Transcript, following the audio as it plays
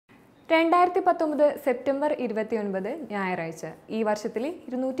2019 September 29 ഞായറാഴ്ച. ഈ വർഷത്തിലെ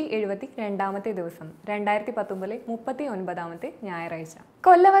 272ാമത്തെ ദിവസം. 2019 39ാമത്തെ ഞായറാഴ്ച.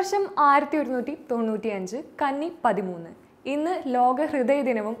 കൊല്ലവർഷം 1195, കന്നി 13. ഇന്ന് ലോക ഹൃദയ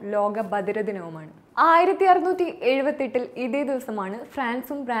ദിനവും ലോക ബധിര ദിനവുമാണ്. 1678 ഇതേ ദിവസമാണ്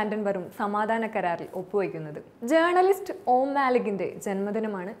ഫ്രാൻസും ബ്രാൻഡൻബറും സമാധാന കരാറിൽ ഒപ്പുവയ്ക്കുന്നത്. ജേർണലിസ്റ്റ് ഓം മാലിക്കിന്റെ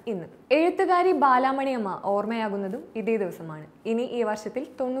ജന്മദിനമാണ് ഇന്ന്. എഴുത്തുകാരി ബാലാമണിയമ്മ ഓർമ്മയാകുന്നതും ഇതേ ദിവസമാണ്. ഇനി ഈ വർഷത്തിൽ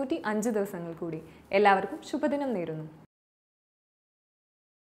 95 ദിവസങ്ങൾ കൂടി. എല്ലാവർക്കും ശുഭദിനം നേരുന്നു.